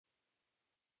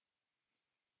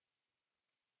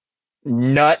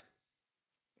Nut.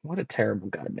 What a terrible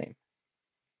god name.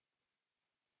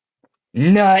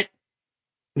 Nut.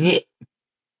 Yeah.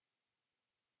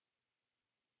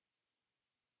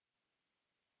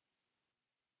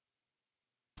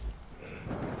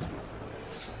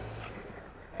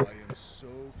 I am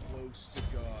so close to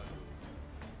godhood.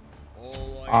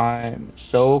 All I need I'm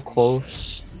so is the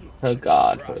close chance to to grasp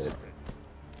godhood. it.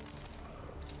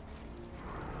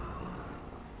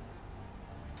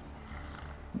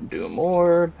 Doom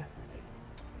orb.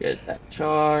 Get that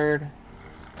shard.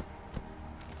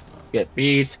 Get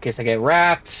beats in case I get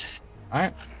wrapped.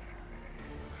 Alright.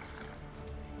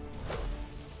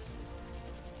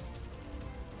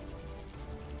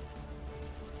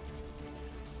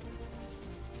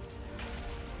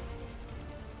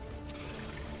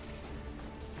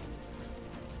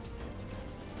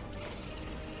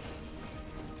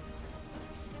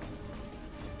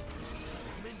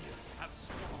 Minions have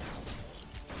spawned.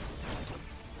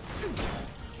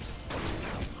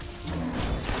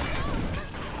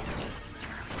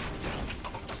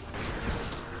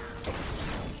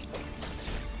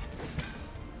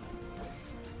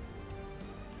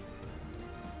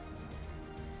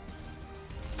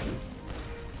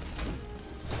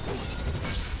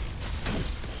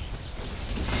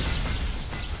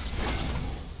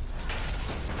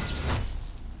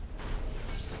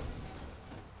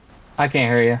 I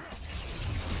can't hear you.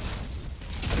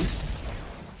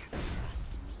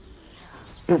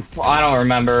 I don't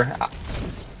remember.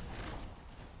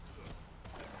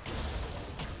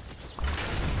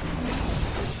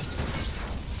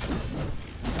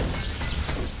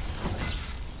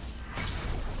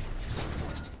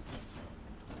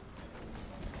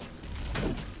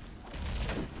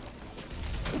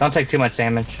 Don't take too much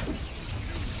damage.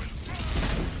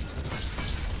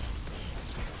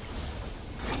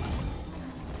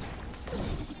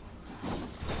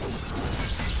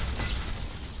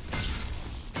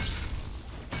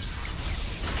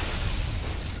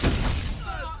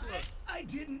 I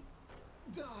didn't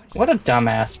dodge. What a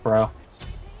dumbass, bro.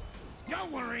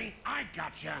 Don't worry, I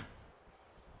gotcha.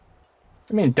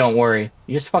 I mean, don't worry.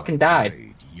 You just fucking died.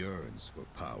 Pride yearns for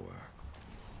power.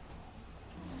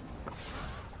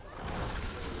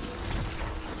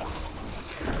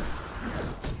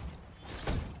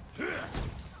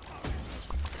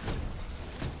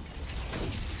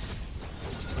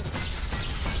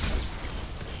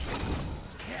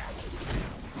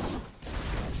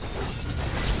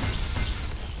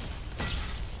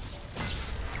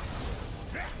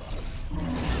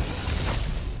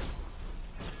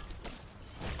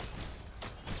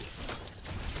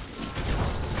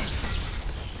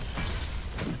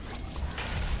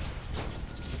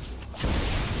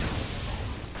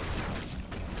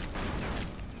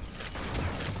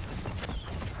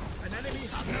 An enemy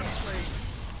has been slain.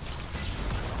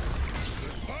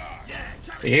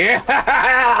 Yeah!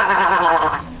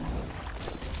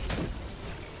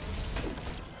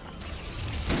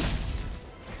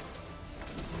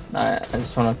 Alright, I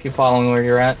just want to keep following where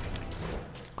you're at.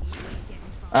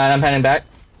 Alright, I'm heading back.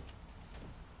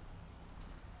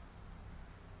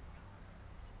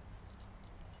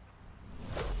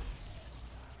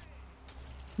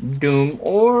 Doom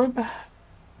orb.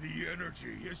 The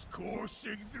energy is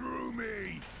coursing through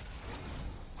me.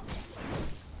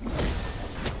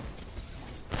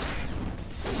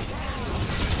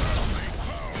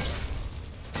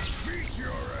 Meet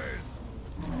your end.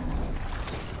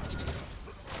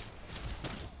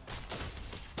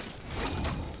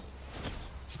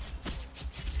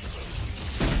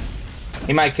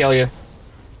 He might kill you.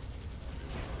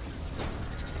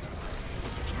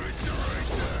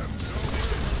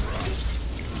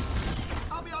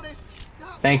 I'll be honest.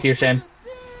 Thank you, Sin.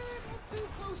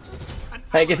 An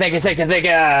Thank you, thank you, thank you, thank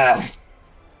you. power.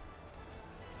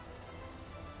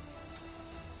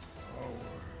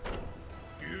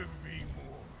 Give me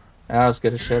more. That was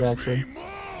good as shit, Give actually. me more.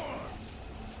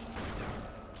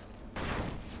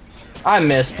 I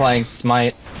miss playing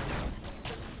Smite.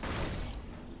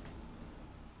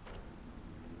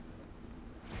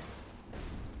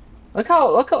 Look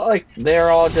how, like, they're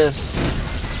all just...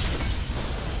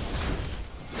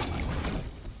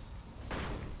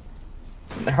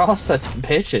 They're all such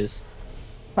bitches.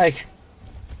 Like,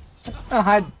 I don't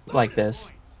hide like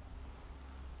this.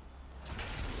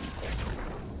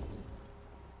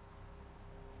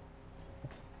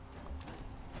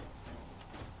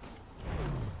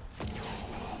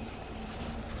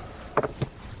 I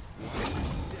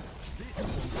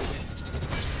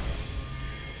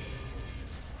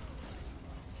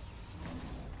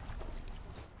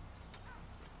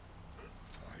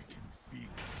can feel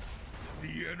it.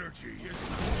 The energy is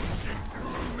coursing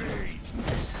through me.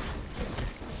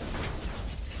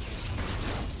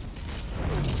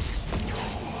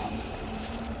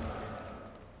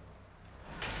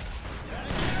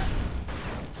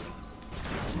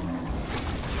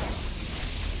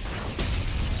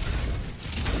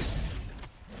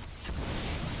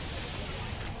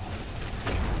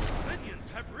 Minions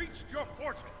have reached your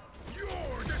portal.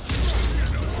 Your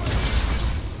destruction awaits.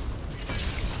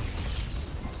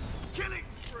 Killing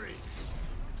spree.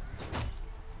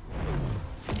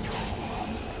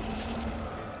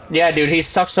 Yeah, dude, he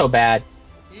sucks so bad.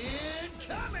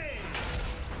 Incoming.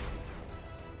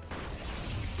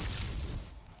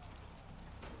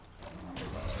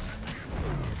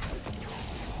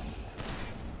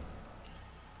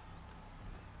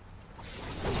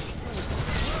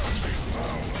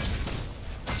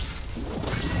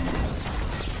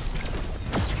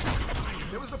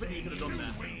 There was nothing you could have done there.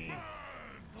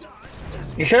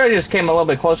 You should have just came a little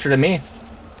bit closer to me.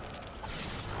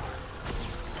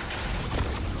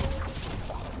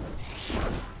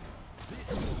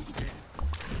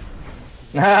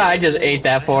 I just ate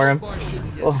that for him.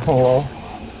 Oh,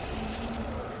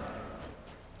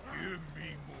 Give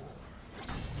me more.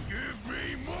 Give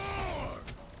me more.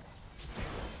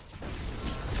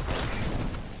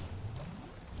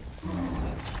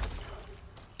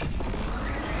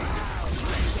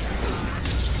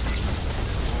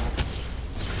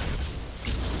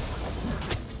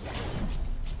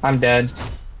 I'm dead.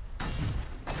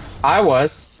 I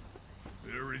was.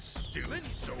 There is still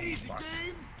so Easy much.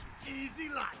 game, easy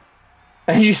life.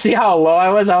 And you see how low I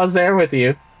was? I was there with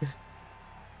you.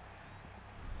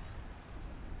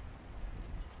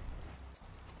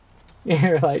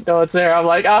 You're like, no, it's there. I'm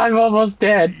like, oh, I'm almost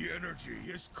dead. The energy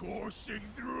is coursing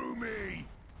through me.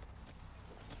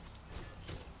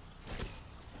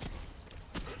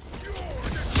 Your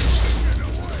destruction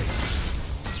awaits.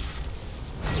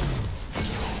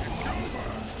 It's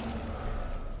over.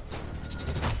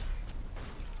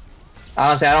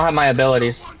 Honestly, I don't have my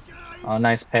abilities. Oh,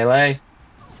 nice Pele.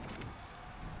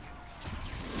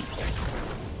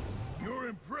 You're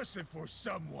impressive for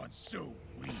someone so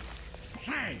weak.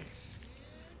 Thanks.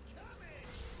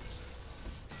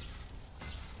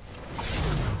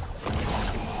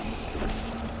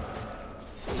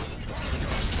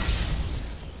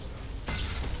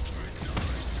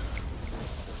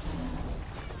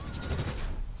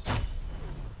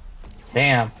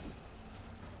 Damn.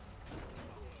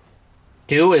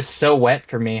 Dew is so wet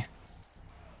for me.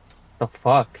 The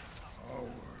fuck? Power.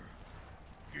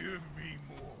 Give me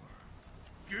more.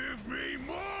 Give me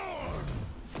more.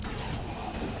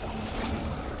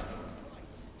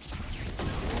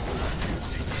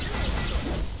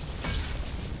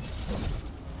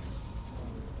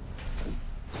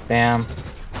 Damn.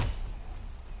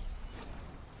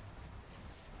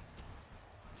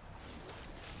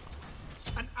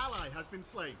 An ally has been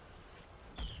slain.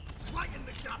 Flagging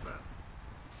the gapper.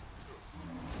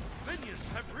 Minions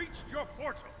have reached your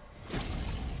portal.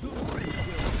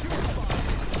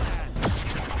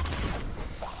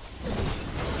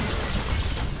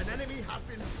 An enemy has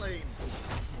been slain.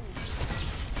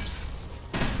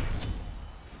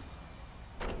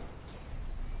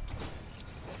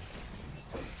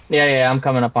 Yeah, I'm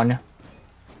coming up on you.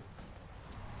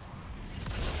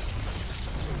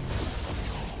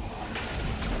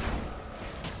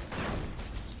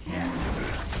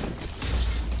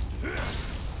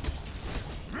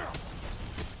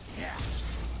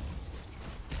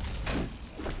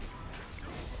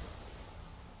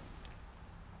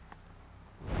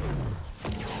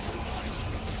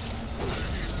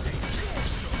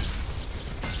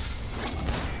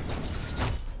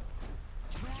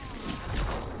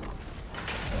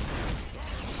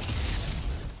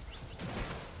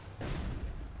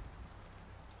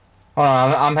 Hold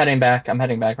on, I'm heading back. I'm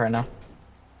heading back right now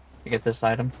to get this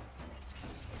item.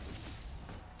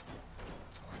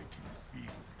 I can feel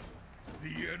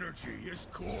it. The energy is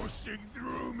coursing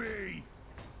through me.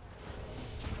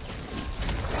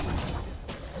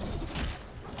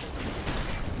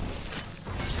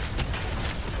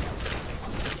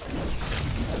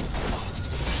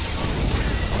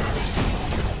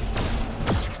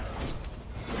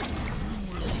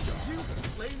 You have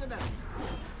slain an enemy.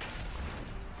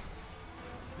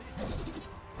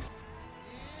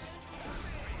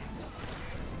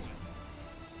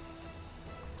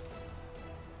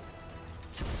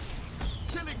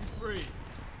 Killing spree.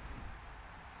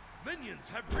 Minions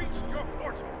have reached your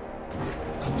portal.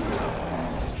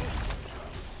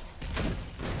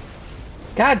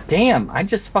 God damn, I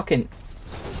just fucking...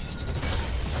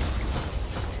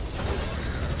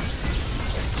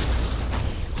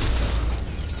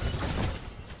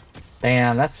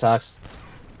 Damn, that sucks.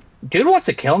 Dude wants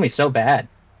to kill me so bad.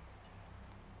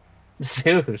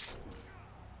 Zeus.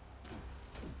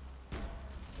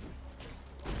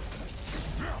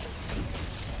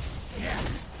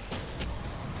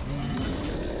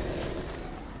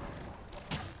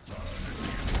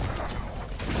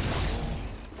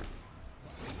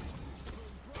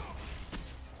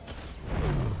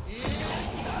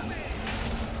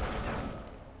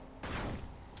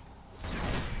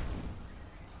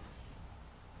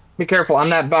 Be careful, I'm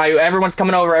not by you. Everyone's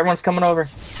coming over, everyone's coming over.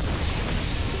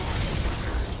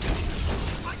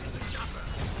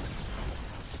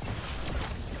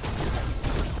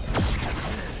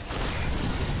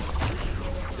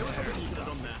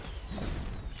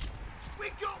 We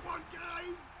got one,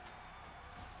 guys.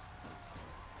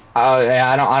 Oh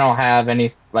yeah, I don't have any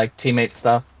like teammate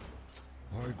stuff.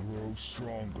 I grow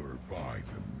stronger by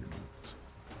the minute.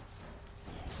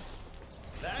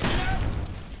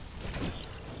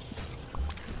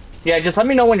 Yeah, just let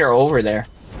me know when you're over there.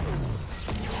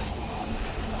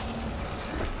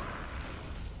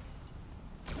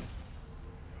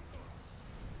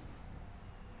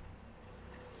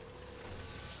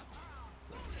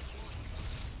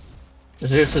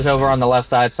 Zeus is over on the left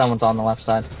side. Someone's on the left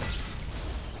side.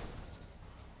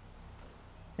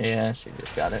 Yeah, she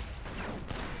just got it.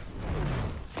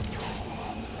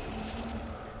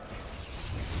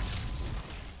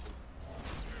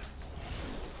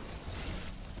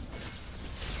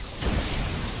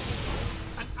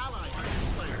 An ally has been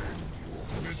slain.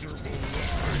 Miserable life.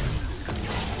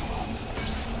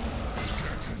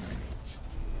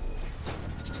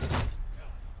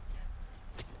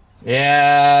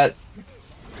 Yeah.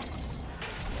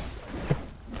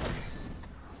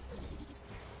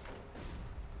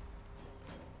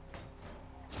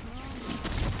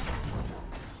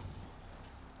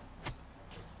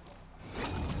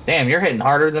 Damn, you're hitting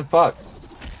harder than fuck.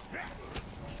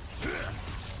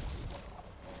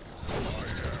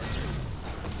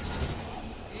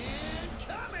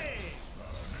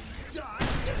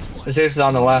 Zeus is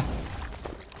on the left.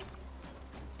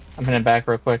 I'm heading back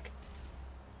real quick.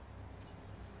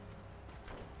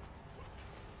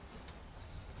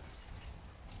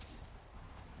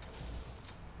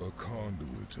 A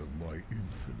conduit of my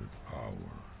infinite power.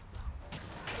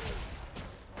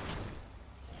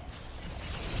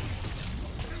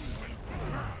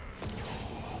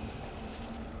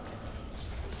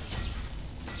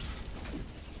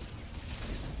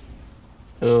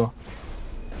 Ooh.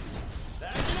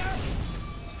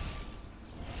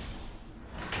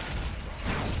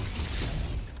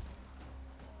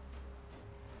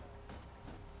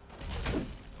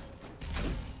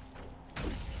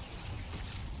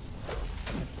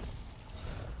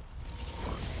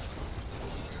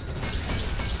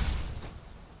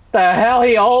 The hell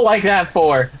he ult like that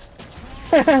for?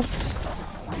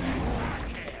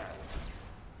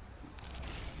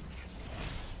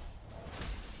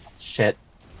 Shit.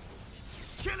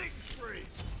 Killing spree.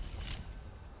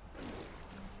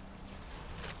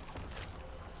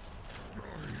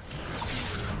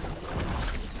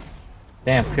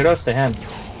 Damn, kudos to him.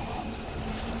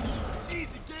 Easy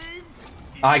game.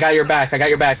 Oh, I got your back. I got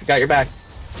your back. I got your back.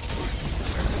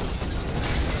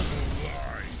 You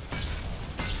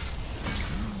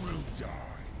will die.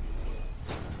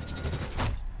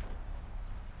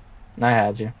 I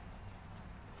had you.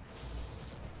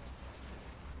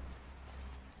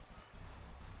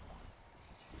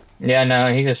 Yeah,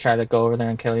 no, he just tried to go over there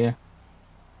and kill you.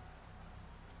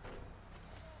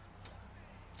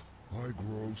 I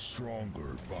grow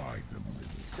stronger by the minute.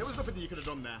 There was nothing you could have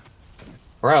done there.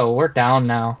 Bro, we're down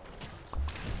now.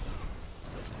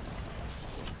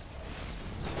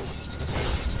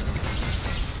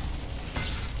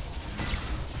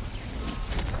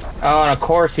 Oh, and of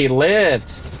course he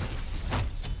lived.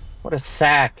 What a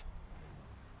sack.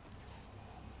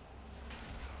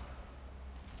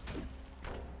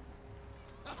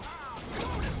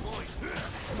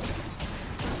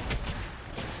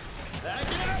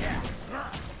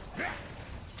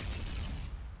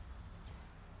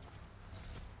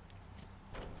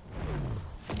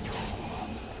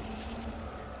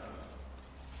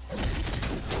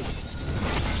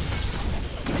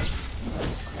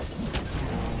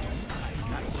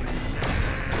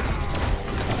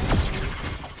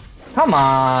 Come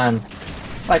on.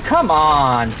 Like, come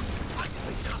on.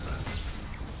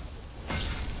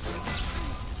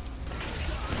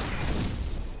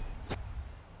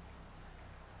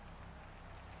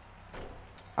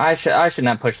 I should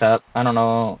not push up. I don't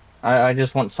know. I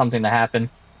just want something to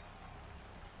happen.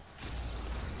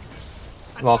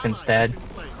 Vulcan's dead.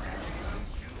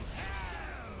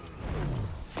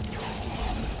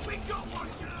 We got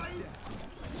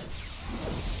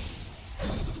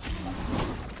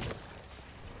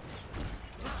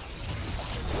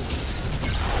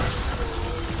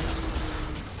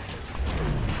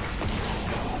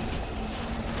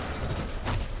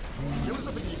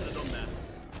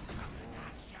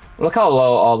Look how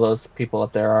low all those people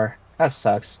up there are. That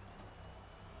sucks.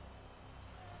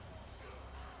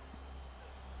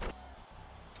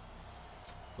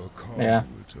 A Yeah.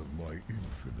 conduit of my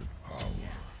infinite power.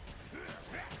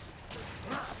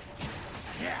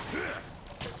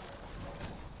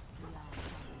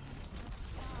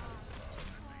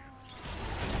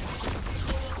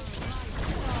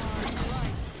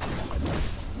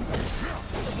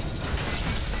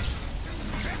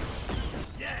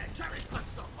 Yeah, carry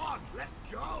packs are on. Let's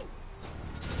go.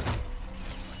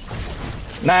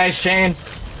 Nice, Shane. An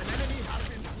enemy has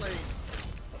been slain.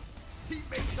 He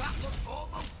made that look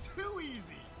almost too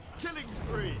easy. Killing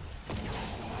spree.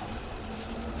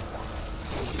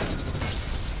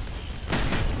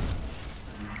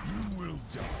 You will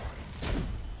die.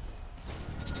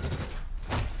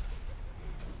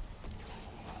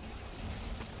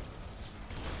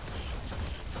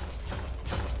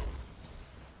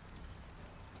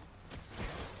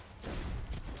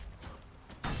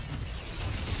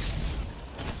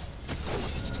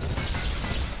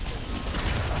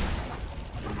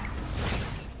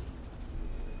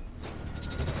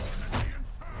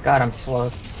 God, I'm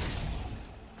slow.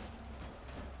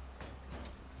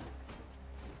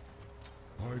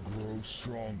 I grow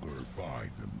stronger by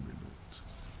the minute.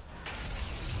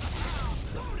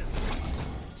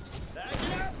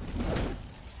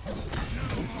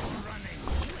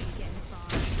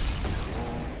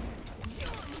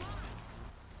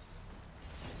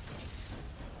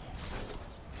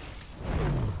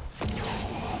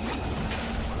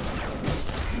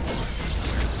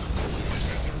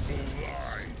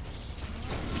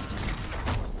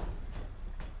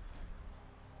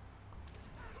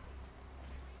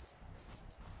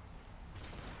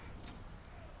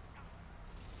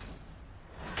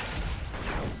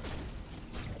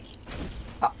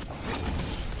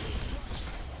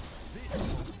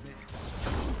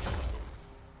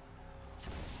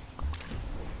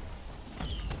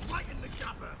 Right in the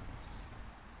gapper.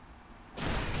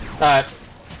 Alright.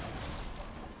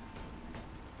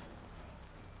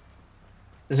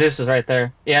 Zeus is right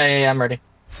there. Yeah, I'm ready.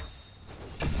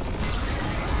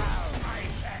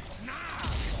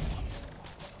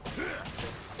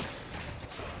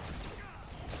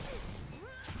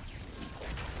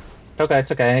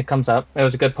 It's okay. It comes up. It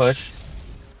was a good push.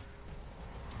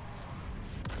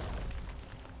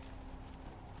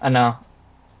 I know.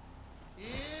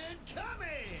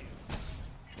 Incoming.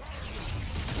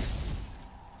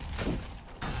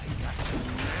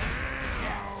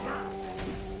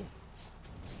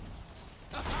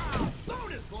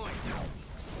 Bonus point.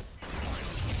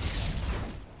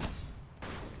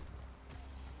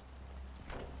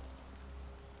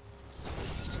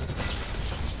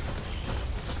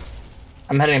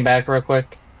 I'm heading back real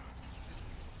quick.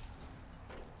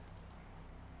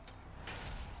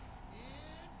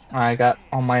 I got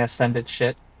all my ascended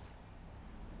shit.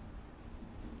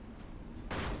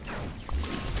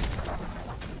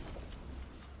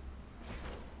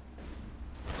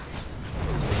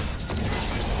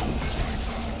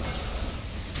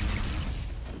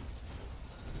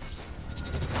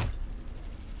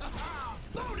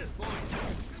 Bonus point.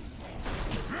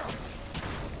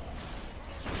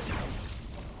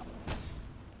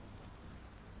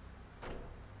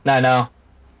 I know.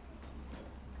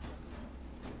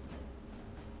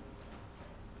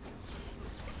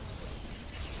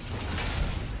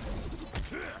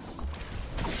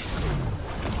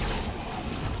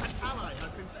 An ally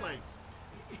has been slain.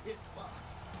 It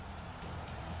bots.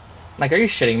 Like, are you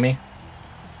shitting me?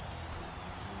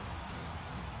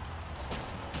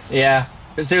 Yeah.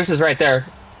 Zeus is right there.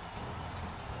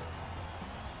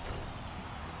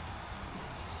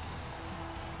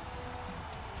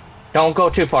 Don't go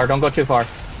too far. Don't go too far.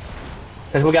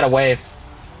 Because we got a wave.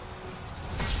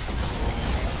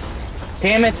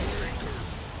 Damn it.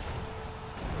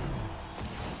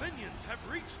 Minions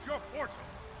have reached your portal.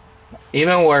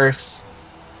 Even worse.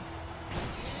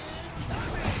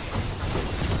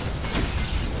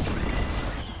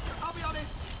 I'll be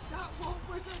honest. That one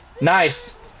was a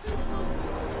Nice.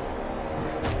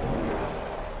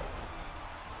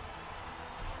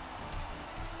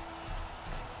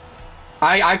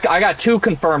 I got 2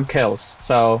 confirmed kills,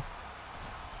 so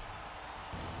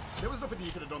There was nothing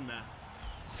you could have done there.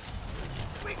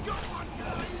 We got one,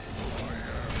 guys!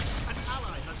 An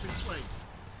ally has been slain.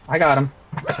 I got him.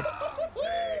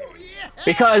 Oh, yeah!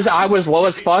 Because I was low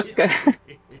as fuck.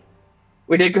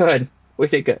 We did good. We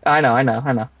did good. I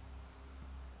know.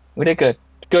 We did good.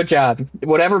 Good job.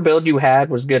 Whatever build you had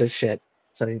was good as shit.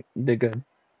 So you did good.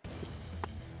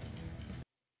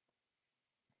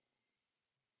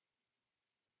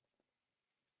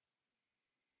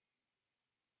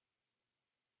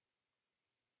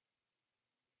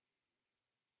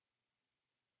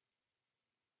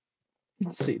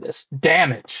 Let's see this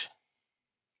damage.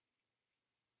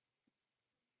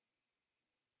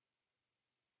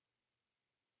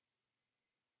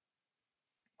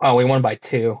 Oh, we won by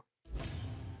 2.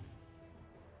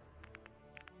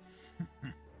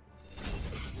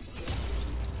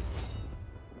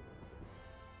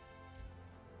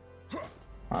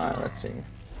 Alright, let's see.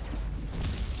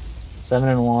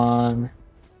 7-1.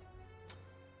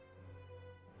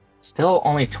 Still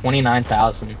only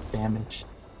 29,000 damage.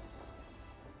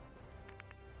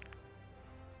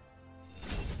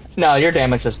 No, your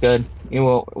damage is good. You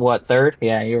were, what, 3rd?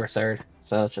 Yeah, you were 3rd.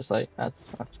 So it's just like, that's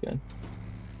good.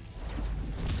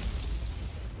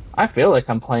 I feel like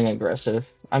I'm playing aggressive.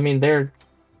 I mean, their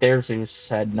Zeus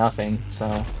had nothing, so...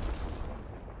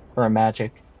 For a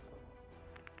magic.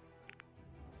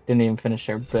 Didn't even finish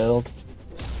their build.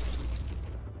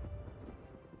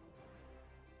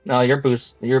 No, your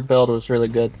build was really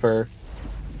good for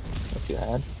what you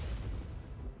had.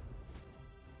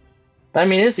 But I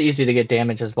mean, it's easy to get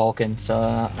damage as Vulcan, so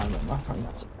I don't know. I'm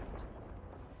not surprised.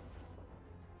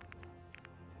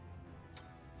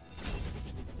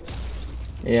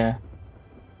 Yeah.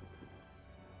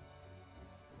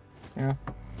 Yeah.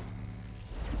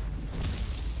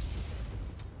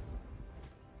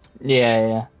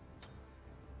 Yeah.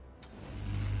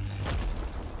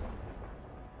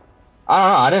 I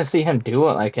don't know. I didn't see him do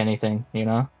it like anything, you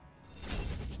know?